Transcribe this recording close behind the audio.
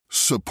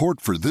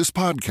Support for this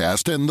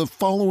podcast and the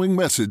following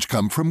message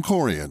come from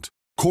Corient.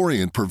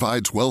 Corient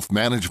provides wealth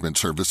management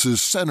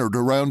services centered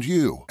around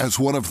you. As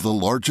one of the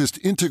largest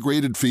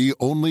integrated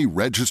fee-only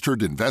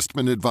registered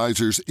investment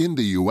advisors in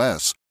the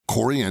U.S.,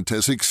 Corient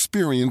has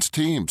experienced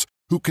teams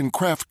who can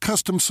craft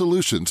custom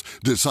solutions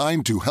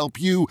designed to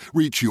help you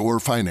reach your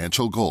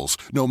financial goals,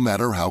 no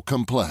matter how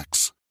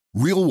complex.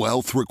 Real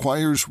wealth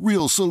requires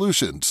real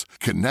solutions.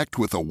 Connect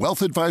with a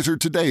wealth advisor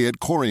today at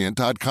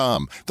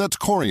Corient.com. That's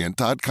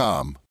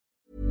Corient.com.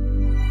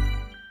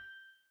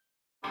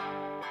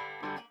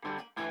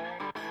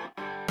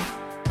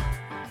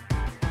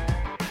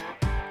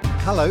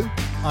 Hello,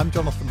 I'm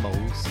Jonathan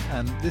Moles,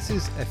 and this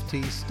is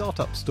FT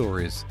Startup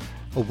Stories,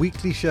 a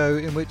weekly show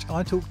in which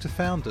I talk to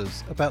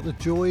founders about the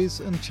joys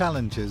and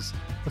challenges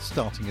of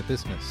starting a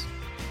business.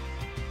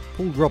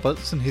 Paul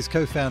Roberts and his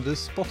co-founders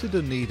spotted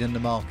a need in the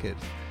market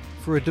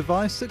for a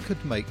device that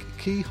could make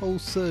keyhole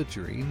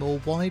surgery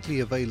more widely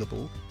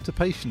available to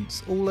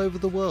patients all over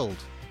the world.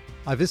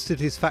 I visited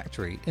his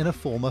factory in a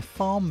former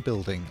farm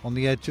building on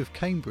the edge of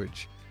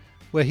Cambridge,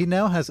 where he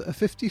now has a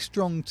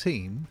 50-strong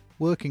team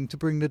working to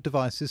bring the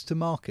devices to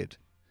market.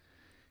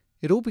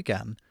 It all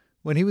began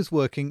when he was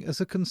working as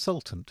a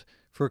consultant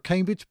for a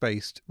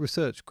Cambridge-based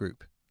research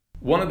group.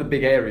 One of the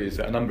big areas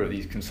that a number of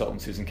these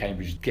consultancies in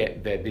Cambridge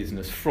get their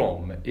business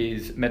from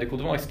is medical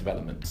device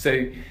development.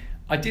 So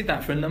I did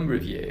that for a number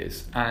of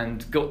years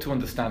and got to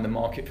understand the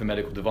market for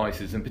medical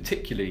devices, and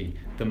particularly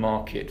the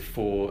market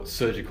for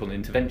surgical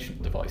and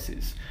interventional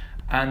devices.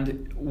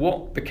 And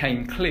what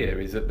became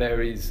clear is that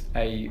there is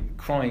a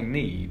crying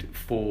need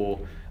for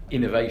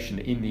innovation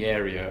in the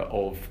area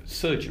of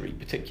surgery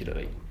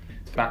particularly.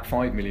 About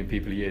 5 million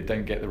people a year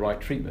don't get the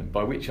right treatment,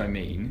 by which I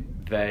mean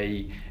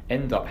they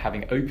end up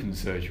having open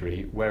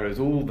surgery, whereas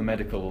all the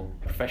medical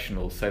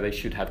professionals say they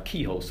should have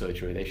keyhole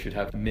surgery, they should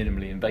have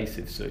minimally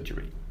invasive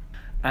surgery.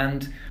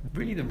 And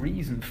really the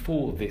reason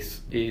for this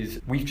is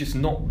we've just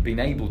not been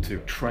able to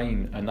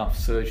train enough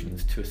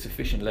surgeons to a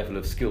sufficient level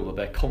of skill that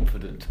they're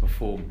confident to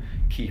perform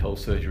keyhole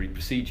surgery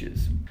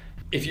procedures.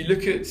 If you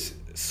look at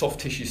soft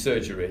tissue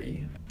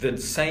surgery, the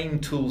same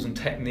tools and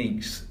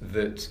techniques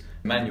that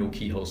manual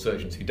keyhole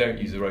surgeons who don't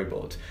use a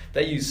robot,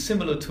 they use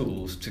similar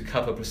tools to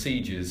cover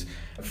procedures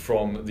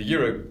from the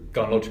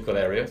urogynecological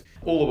area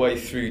all the way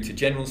through to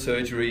general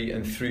surgery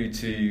and through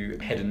to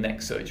head and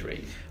neck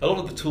surgery. A lot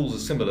of the tools are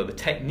similar, the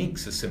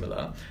techniques are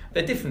similar,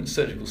 they're different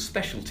surgical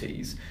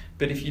specialties,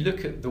 but if you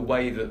look at the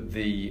way that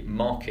the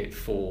market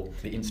for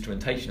the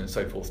instrumentation and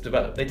so forth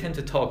develop, they tend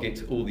to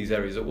target all these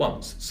areas at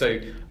once. So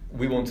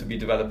we want to be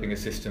developing a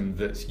system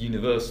that's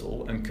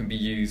universal and can be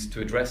used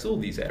to address all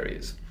these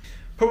areas.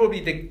 Probably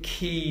the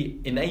key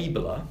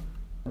enabler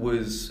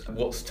was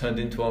what's turned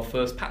into our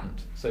first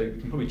patent. So you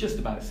can probably just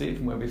about see it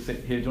from where we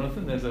sit here,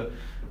 Jonathan. There's a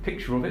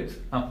picture of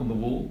it up on the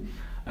wall.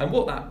 And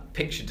what that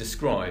picture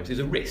describes is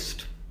a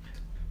wrist.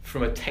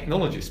 From a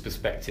technologist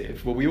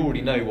perspective, well, we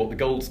already know what the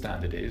gold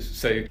standard is,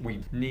 so we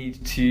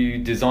need to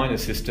design a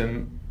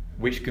system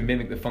which can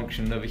mimic the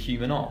function of a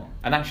human arm.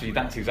 And actually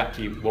that's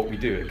exactly what we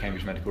do at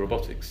Cambridge Medical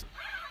Robotics.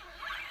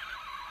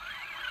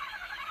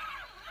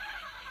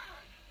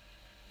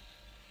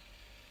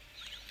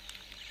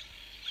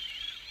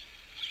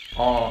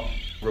 Our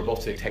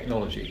robotic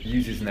technology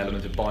uses an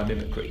element of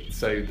biomimicry.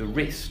 So the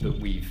wrist that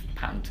we've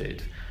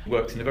patented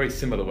works in a very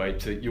similar way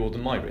to yours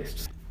and my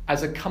wrists.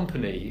 As a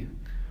company,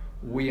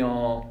 we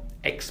are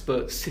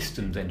expert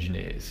systems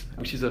engineers,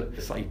 which is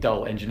a slightly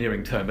dull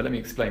engineering term, but let me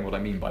explain what I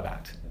mean by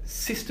that.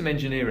 System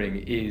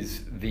engineering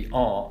is the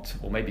art,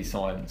 or maybe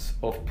science,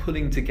 of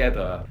pulling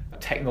together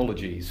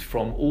technologies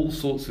from all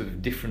sorts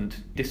of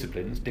different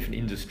disciplines, different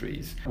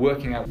industries,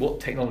 working out what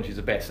technologies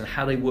are best and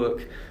how they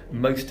work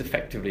most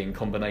effectively in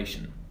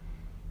combination.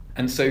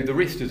 And so the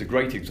wrist is a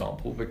great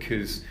example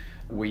because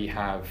we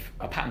have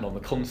a patent on the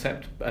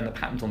concept and a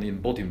patent on the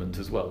embodiment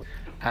as well.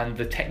 And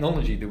the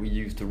technology that we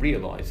use to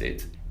realise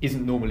it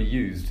isn't normally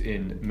used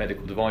in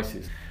medical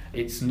devices.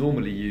 It's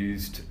normally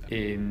used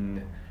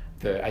in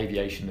the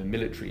aviation and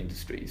military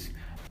industries.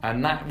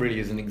 And that really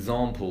is an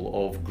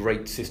example of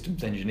great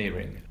systems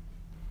engineering.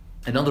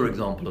 Another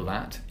example of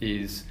that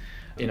is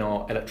in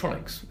our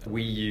electronics.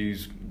 We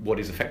use what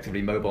is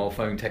effectively mobile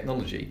phone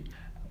technology.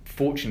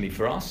 Fortunately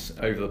for us,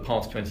 over the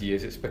past 20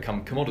 years, it's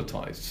become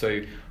commoditized.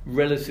 So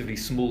relatively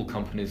small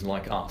companies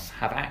like us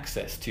have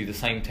access to the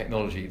same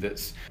technology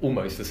that's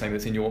almost the same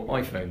that's in your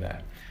iPhone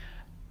there.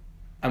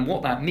 And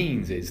what that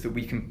means is that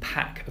we can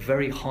pack a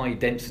very high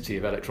density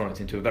of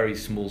electronics into a very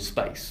small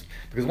space.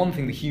 Because one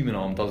thing the human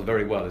arm does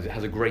very well is it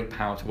has a great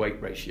power to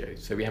weight ratio.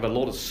 So we have a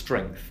lot of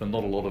strength and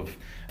not a lot of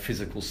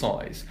physical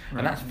size. Right.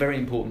 And that's very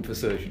important for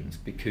surgeons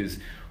because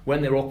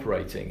when they're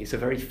operating, it's a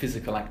very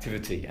physical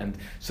activity, and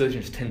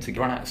surgeons tend to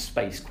run out of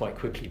space quite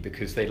quickly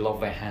because they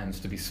love their hands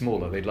to be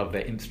smaller, they love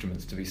their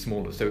instruments to be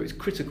smaller. So it's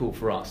critical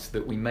for us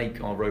that we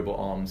make our robot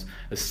arms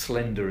as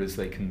slender as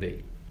they can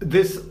be.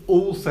 This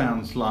all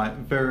sounds like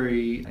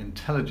very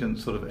intelligent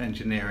sort of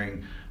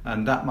engineering,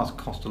 and that must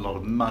cost a lot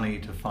of money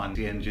to find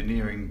the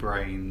engineering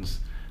brains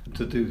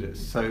to do this.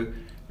 So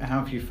how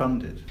have you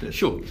funded this?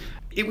 Sure.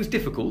 It was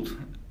difficult.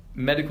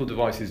 medical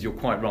devices, you're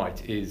quite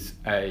right, is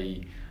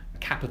a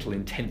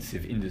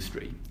capital-intensive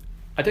industry.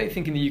 I don't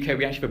think in the UK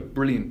we actually have a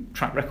brilliant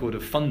track record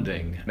of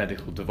funding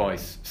medical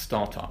device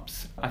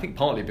startups. I think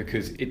partly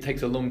because it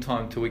takes a long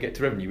time till we get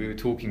to revenue. We were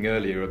talking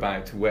earlier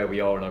about where we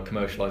are in our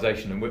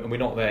commercialisation, and we're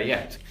not there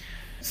yet.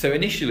 So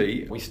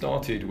initially we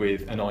started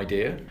with an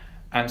idea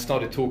and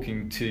started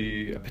talking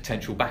to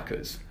potential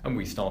backers. And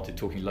we started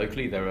talking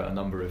locally. There are a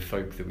number of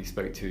folk that we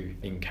spoke to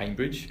in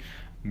Cambridge,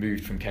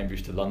 moved from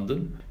Cambridge to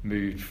London,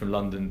 moved from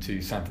London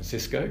to San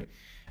Francisco.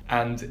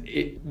 And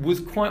it was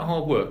quite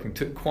hard work and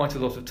took quite a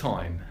lot of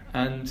time.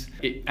 And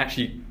it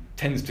actually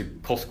tends to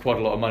cost quite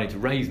a lot of money to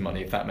raise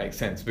money, if that makes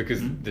sense,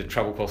 because the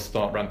travel costs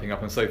start ramping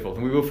up and so forth.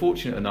 And we were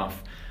fortunate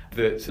enough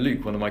that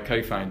Luke, one of my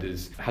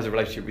co-founders, has a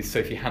relationship with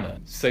Sophie Hannah.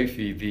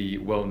 Sophie, the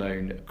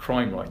well-known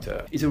crime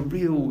writer, is a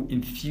real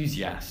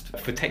enthusiast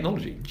for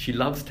technology. She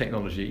loves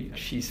technology.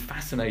 She's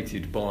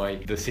fascinated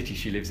by the city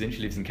she lives in. She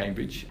lives in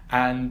Cambridge.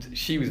 And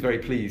she was very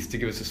pleased to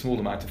give us a small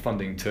amount of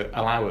funding to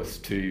allow us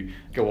to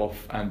go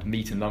off and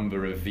meet a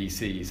number of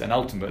VCs and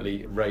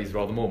ultimately raise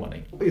rather more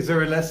money. Is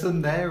there a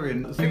lesson there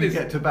in you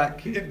get to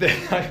back?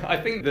 I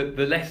think that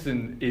the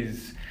lesson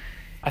is,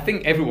 I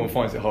think everyone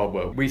finds it hard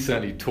work. We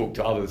certainly talk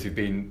to others who've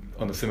been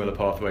on a similar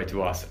pathway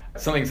to us.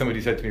 Something somebody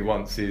said to me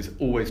once is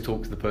always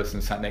talk to the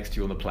person sat next to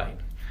you on the plane.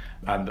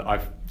 And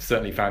I've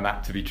certainly found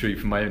that to be true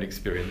from my own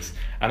experience.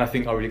 And I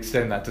think I would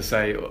extend that to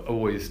say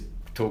always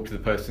talk to the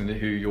person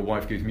who your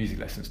wife gives music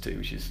lessons to,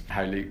 which is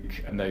how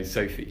Luke knows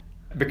Sophie.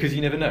 Because you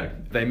never know.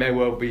 They may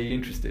well be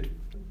interested.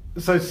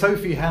 So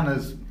Sophie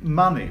Hannah's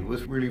money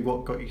was really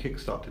what got you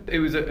kickstarted? It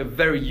was a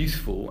very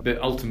useful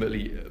but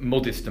ultimately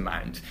modest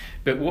amount.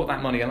 But what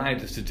that money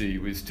allowed us to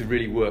do was to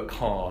really work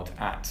hard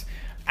at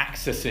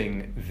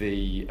accessing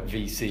the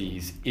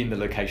VCs in the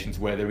locations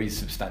where there is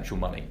substantial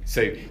money.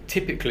 So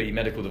typically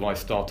medical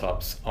device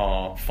startups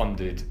are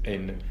funded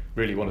in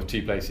really one of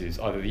two places,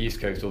 either the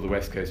East Coast or the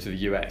West Coast of the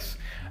US.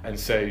 And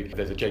so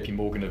there's a JP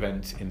Morgan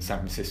event in San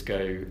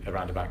Francisco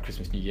around about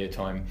Christmas, New Year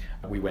time.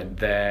 We went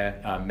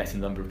there, met a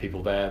number of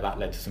people there. That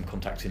led to some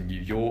contacts in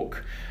New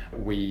York.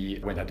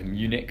 We went out to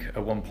Munich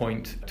at one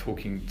point,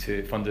 talking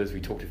to funders.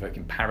 We talked to folk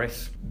in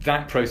Paris.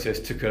 That process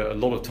took a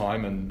lot of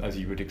time and, as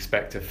you would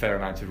expect, a fair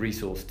amount of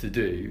resource to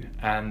do.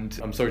 And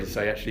I'm sorry to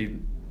say, actually,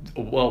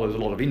 while there was a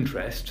lot of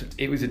interest,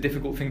 it was a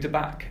difficult thing to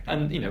back.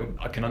 And,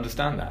 I can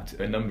understand that.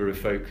 A number of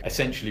folk,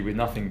 essentially with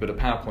nothing but a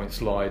PowerPoint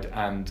slide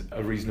and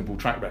a reasonable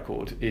track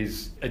record,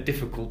 is a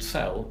difficult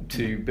sell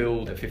to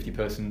build a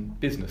 50-person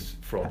business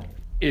from.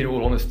 In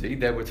all honesty,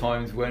 there were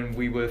times when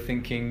we were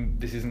thinking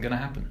this isn't going to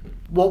happen.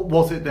 What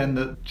was it then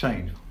that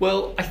changed?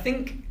 Well, I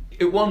think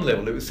at one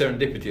level it was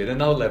serendipity. At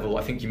another level,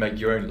 I think you make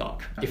your own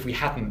luck. If we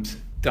hadn't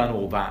done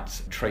all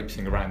that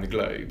traipsing around the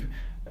globe,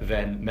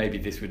 then maybe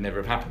this would never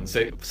have happened.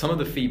 So some of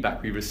the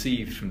feedback we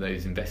received from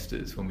those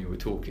investors when we were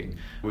talking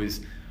was,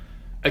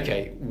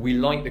 okay, we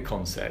like the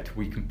concept,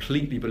 we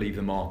completely believe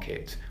the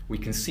market, we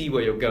can see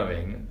where you're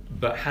going,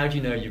 but how do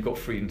you know you've got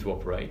freedom to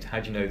operate? How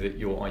do you know that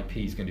your IP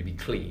is going to be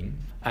clean?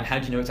 And how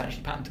do you know it's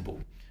actually patentable?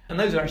 And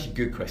those are actually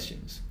good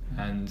questions.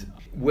 And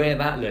where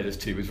that led us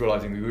to was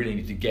realising we really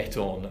needed to get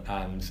on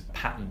and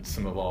patent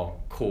some of our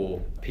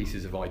core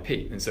pieces of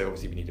IP. And so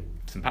obviously we needed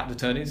some patent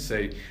attorneys.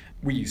 So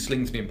we used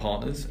Slingsby and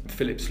Partners.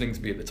 Philip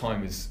Slingsby at the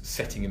time was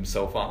setting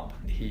himself up.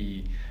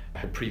 He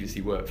had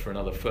previously worked for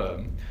another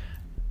firm.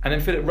 And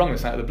then Philip rung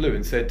us out of the blue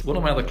and said, one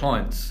of my other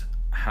clients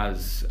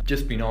has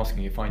just been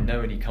asking if I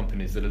know any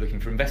companies that are looking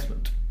for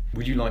investment.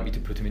 Would you like me to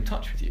put him in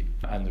touch with you?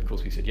 And of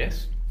course we said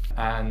yes.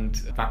 And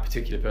that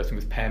particular person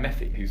was Per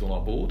Meffy, who's on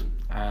our board.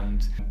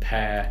 And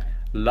Per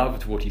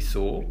loved what he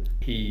saw.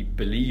 He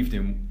believed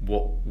in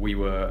what we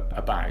were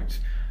about.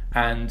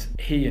 And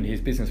he and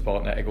his business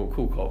partner, Egor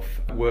Kulkov,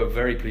 were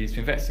very pleased to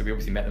invest. So we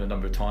obviously met them a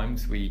number of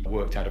times. We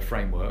worked out a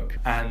framework.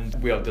 And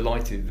we are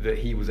delighted that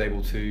he was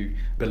able to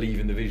believe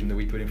in the vision that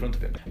we put in front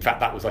of him. In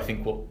fact, that was, I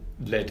think, what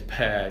led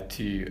Per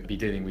to be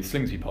dealing with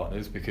Slingsby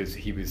Partners, because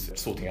he was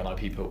sorting out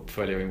an IP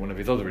portfolio in one of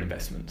his other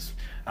investments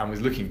and was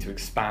looking to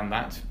expand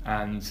that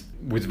and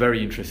was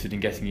very interested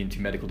in getting into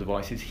medical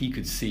devices. He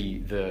could see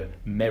the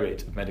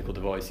merit of medical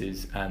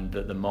devices and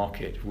that the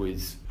market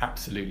was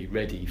absolutely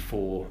ready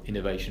for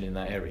innovation in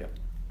that area.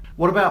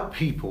 What about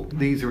people?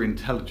 These are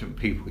intelligent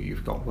people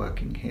you've got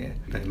working here.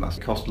 They must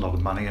cost a lot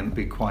of money and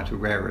be quite a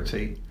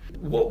rarity.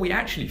 What we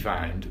actually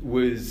found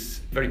was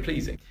very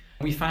pleasing.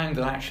 We found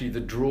that actually the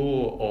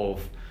draw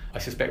of, I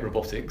suspect,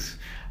 robotics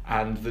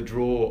and the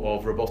draw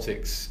of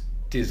robotics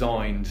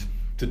designed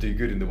to do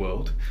good in the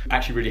world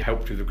actually really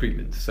helped with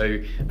recruitment. So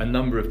a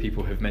number of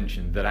people have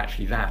mentioned that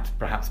actually that,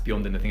 perhaps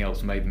beyond anything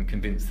else, made them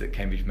convinced that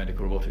Cambridge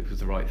Medical Robotics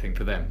was the right thing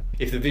for them.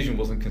 If the vision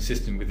wasn't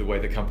consistent with the way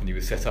the company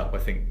was set up, I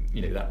think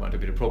that might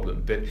have been a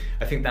problem. But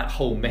I think that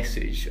whole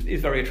message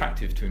is very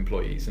attractive to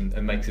employees and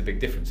makes a big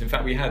difference. In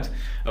fact, we had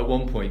at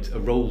one point a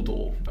roll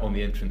door on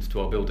the entrance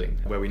to our building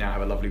where we now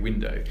have a lovely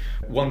window.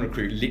 One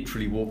recruit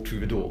literally walked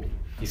through the door.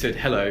 He said,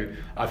 "Hello,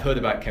 I've heard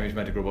about Cambridge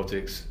Medical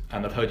Robotics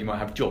and I've heard you might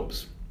have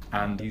jobs."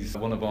 And he's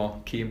one of our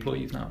key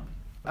employees now.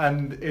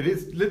 And it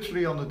is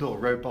literally on the door,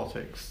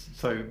 robotics.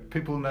 So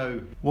people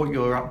know what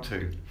you're up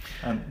to.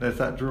 And there's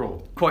that draw.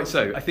 Quite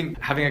so. I think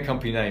having a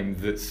company name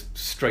that's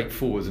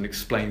straightforward and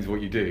explains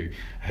what you do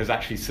has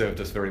actually served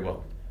us very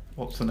well.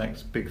 What's the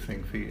next big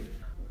thing for you?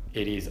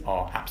 It is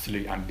our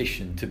absolute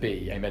ambition to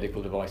be a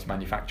medical device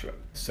manufacturer.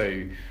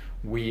 So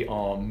we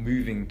are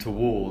moving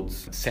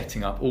towards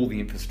setting up all the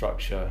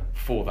infrastructure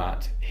for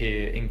that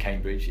here in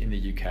Cambridge in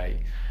the UK.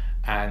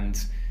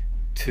 And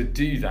to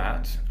do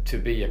that, to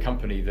be a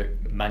company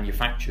that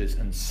manufactures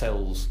and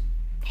sells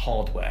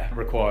hardware,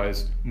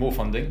 requires more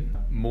funding,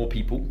 more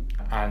people,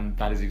 and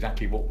that is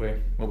exactly what we're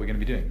going to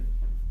be doing.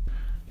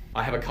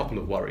 I have a couple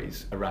of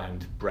worries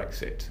around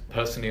Brexit.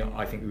 Personally,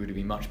 I think we would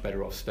be much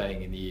better off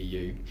staying in the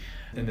EU,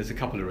 and there's a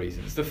couple of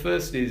reasons. The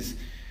first is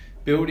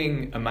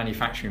building a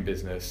manufacturing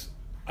business,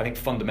 I think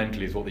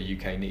fundamentally is what the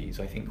UK needs.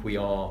 I think we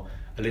are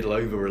a little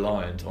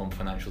over-reliant on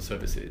financial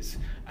services,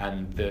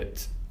 and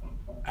that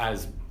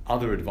as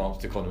other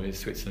advanced economies,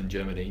 Switzerland,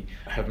 Germany,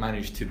 have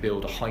managed to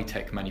build a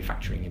high-tech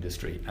manufacturing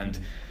industry, and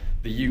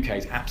the UK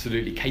is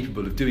absolutely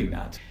capable of doing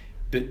that.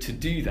 But to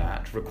do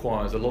that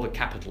requires a lot of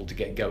capital to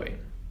get going.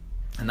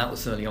 And that was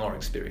certainly our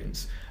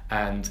experience.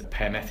 And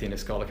Permethi and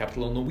Escala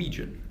Capital are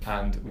Norwegian,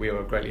 and we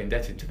are greatly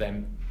indebted to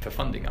them for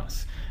funding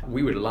us.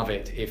 We would love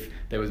it if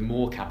there was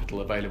more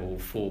capital available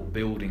for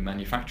building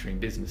manufacturing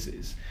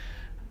businesses.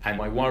 And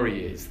my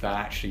worry is that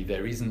actually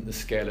there isn't the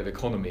scale of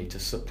economy to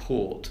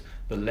support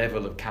the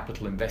level of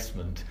capital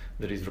investment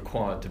that is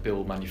required to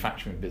build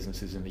manufacturing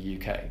businesses in the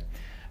UK.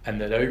 And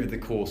that over the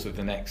course of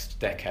the next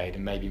decade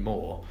and maybe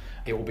more,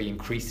 it will be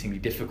increasingly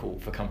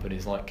difficult for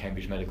companies like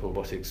Cambridge Medical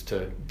Robotics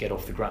to get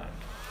off the ground.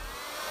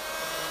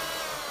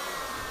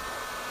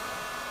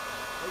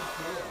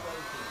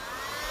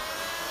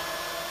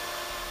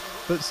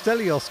 But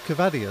Stelios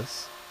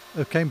Kavadias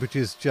of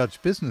Cambridge's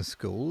Judge Business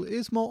School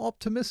is more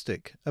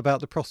optimistic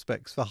about the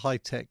prospects for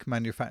high-tech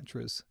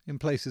manufacturers in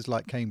places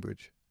like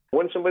Cambridge.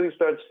 When somebody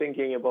starts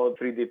thinking about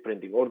 3D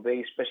printing or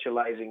they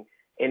specializing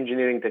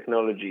engineering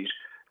technologies,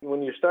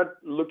 when you start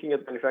looking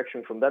at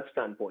manufacturing from that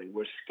standpoint,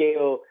 where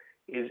scale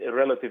is a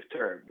relative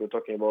term, we're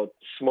talking about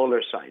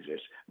smaller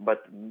sizes,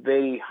 but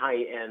very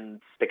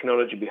high-end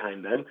technology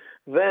behind them,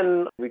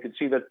 then we could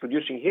see that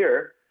producing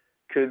here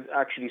could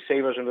actually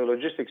save us on the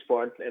logistics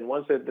part. And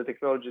once the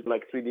technologies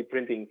like 3D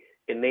printing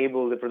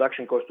enable the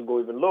production cost to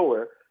go even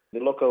lower, the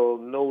local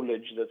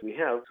knowledge that we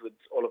have would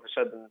all of a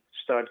sudden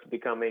start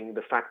becoming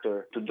the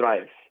factor to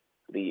drive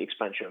the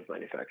expansion of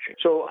manufacturing.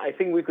 So I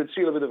think we could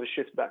see a little bit of a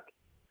shift back.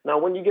 Now,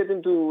 when you get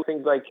into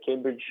things like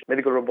Cambridge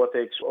Medical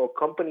Robotics or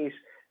companies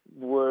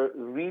where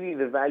really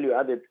the value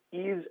added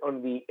is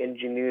on the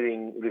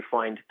engineering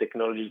refined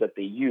technologies that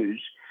they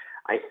use,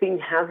 I think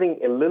having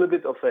a little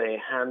bit of a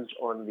hands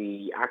on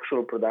the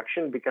actual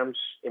production becomes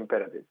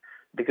imperative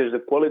because the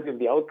quality of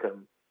the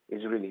outcome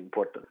is really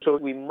important. So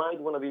we might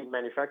want to be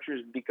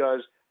manufacturers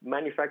because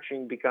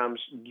manufacturing becomes,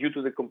 due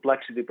to the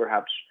complexity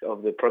perhaps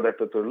of the product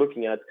that we're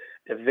looking at,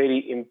 a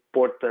very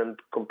important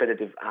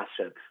competitive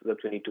asset that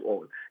we need to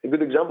own. A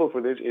good example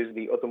for this is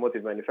the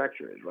automotive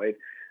manufacturers, right?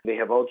 They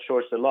have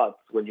outsourced a lot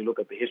when you look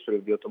at the history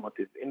of the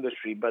automotive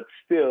industry, but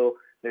still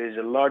there is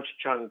a large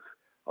chunk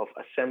of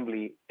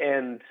assembly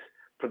and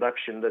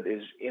production that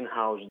is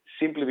in-house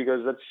simply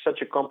because that's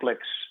such a complex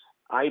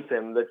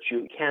item that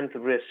you can't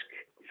risk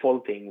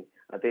faulting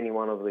at any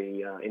one of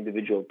the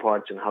individual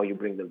parts and how you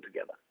bring them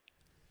together.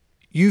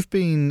 You've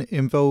been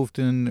involved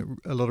in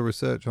a lot of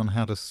research on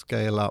how to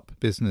scale up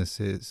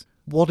businesses.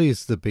 What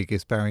is the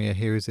biggest barrier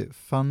here? Is it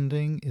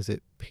funding? Is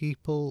it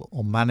people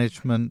or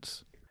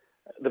management?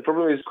 The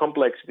problem is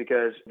complex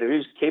because there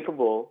is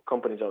capable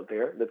companies out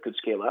there that could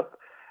scale up,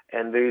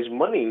 and there is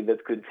money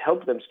that could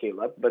help them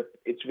scale up, but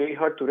it's very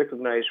hard to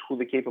recognize who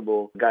the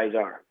capable guys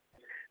are.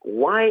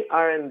 Why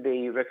aren't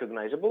they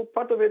recognizable?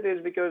 Part of it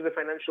is because the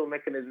financial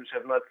mechanisms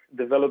have not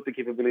developed the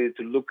capability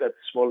to look at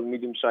small and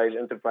medium-sized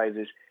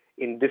enterprises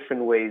in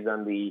different ways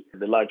than the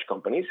large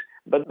companies.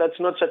 But that's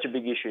not such a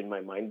big issue in my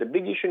mind. The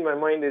big issue in my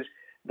mind is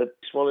that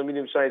small and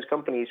medium-sized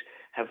companies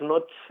have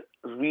not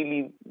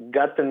really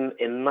gotten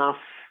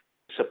enough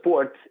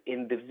support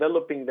in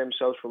developing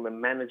themselves from a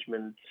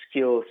management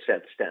skill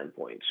set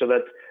standpoint so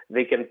that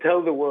they can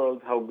tell the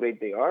world how great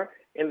they are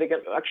and they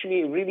can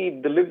actually really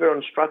deliver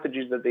on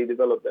strategies that they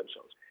develop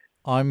themselves.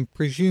 I'm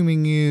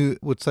presuming you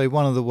would say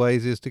one of the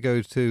ways is to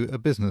go to a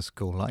business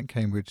school like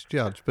Cambridge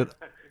Judge, but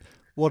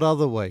what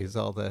other ways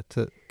are there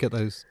to get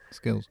those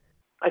skills?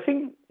 I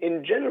think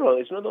in general,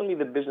 it's not only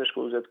the business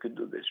schools that could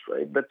do this,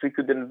 right? But we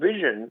could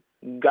envision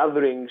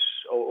gatherings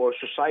or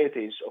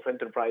societies of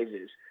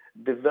enterprises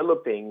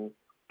developing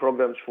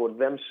programs for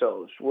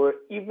themselves where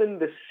even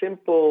the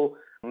simple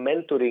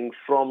mentoring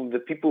from the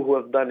people who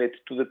have done it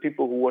to the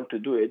people who want to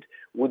do it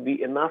would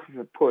be enough of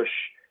a push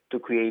to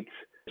create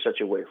such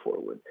a way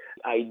forward.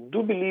 I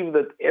do believe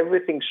that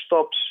everything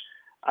stops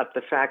at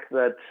the fact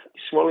that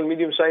small and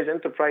medium-sized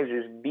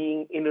enterprises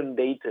being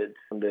inundated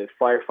on the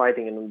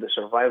firefighting and on the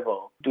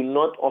survival do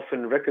not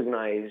often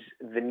recognize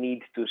the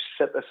need to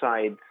set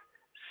aside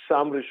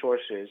some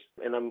resources,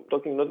 and I'm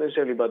talking not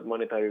necessarily about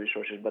monetary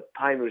resources, but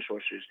time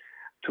resources,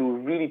 to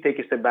really take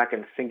a step back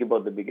and think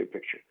about the bigger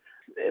picture.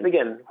 And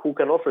again, who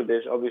can offer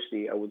this?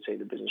 Obviously, I would say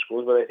the business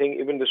schools, but I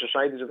think even the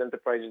societies of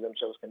enterprises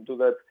themselves can do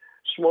that.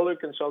 Smaller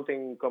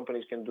consulting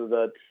companies can do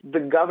that. The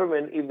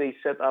government, if they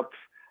set up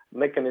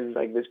mechanisms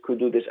like this, could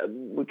do this.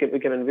 We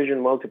can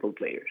envision multiple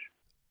players.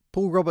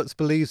 Paul Roberts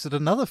believes that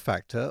another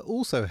factor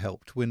also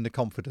helped win the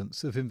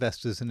confidence of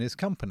investors in his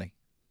company.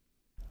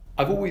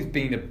 I've always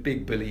been a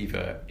big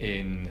believer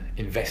in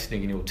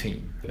investing in your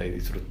team. They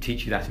sort of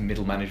teach you that in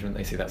middle management.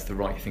 They say that's the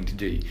right thing to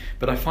do.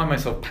 But I find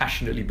myself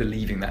passionately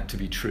believing that to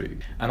be true.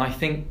 And I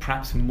think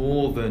perhaps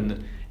more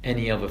than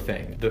any other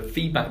thing, the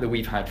feedback that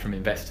we've had from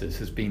investors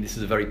has been this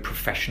is a very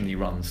professionally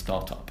run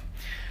startup.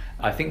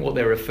 I think what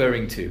they're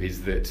referring to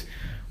is that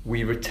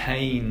we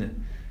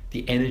retain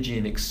the energy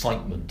and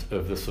excitement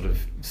of the sort of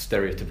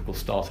stereotypical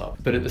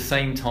startup. But at the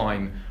same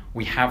time,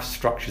 we have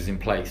structures in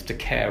place to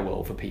care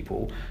well for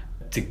people,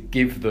 to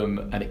give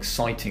them an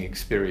exciting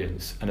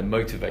experience and a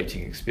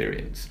motivating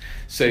experience.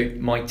 So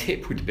my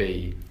tip would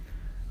be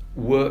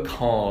work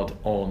hard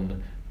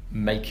on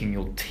making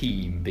your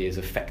team be as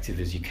effective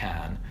as you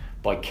can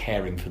by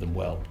caring for them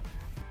well.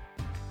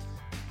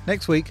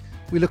 Next week,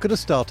 we look at a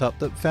startup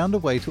that found a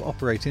way to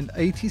operate in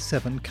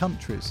 87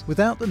 countries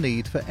without the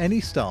need for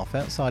any staff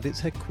outside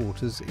its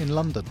headquarters in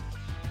London.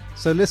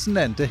 So listen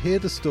then to hear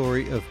the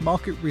story of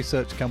market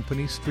research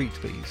company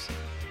StreetBees.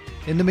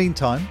 In the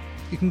meantime,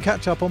 you can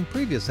catch up on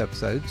previous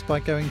episodes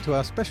by going to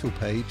our special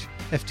page,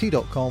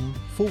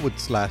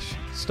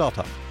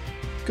 ft.com/startup.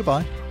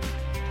 Goodbye.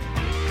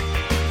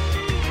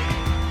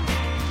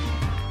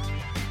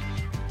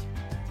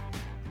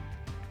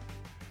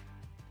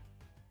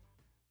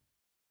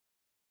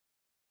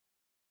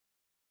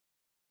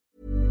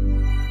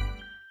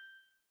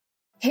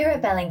 Here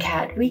at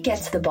Bellingcat, we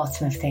get to the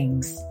bottom of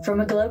things. From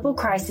a global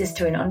crisis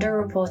to an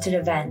underreported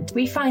event,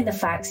 we find the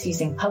facts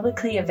using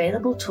publicly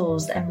available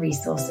tools and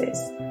resources,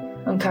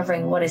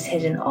 uncovering what is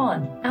hidden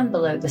on and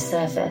below the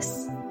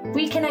surface.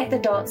 We connect the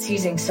dots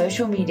using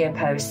social media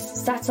posts,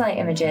 satellite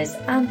images,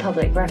 and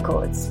public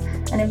records,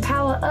 and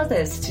empower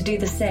others to do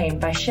the same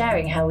by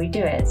sharing how we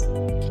do it.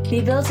 The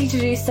ability to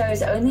do so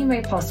is only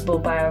made possible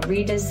by our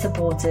readers,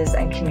 supporters,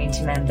 and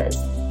community members.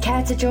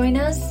 Care to join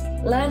us?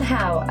 Learn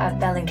how at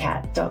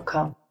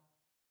bellingcat.com.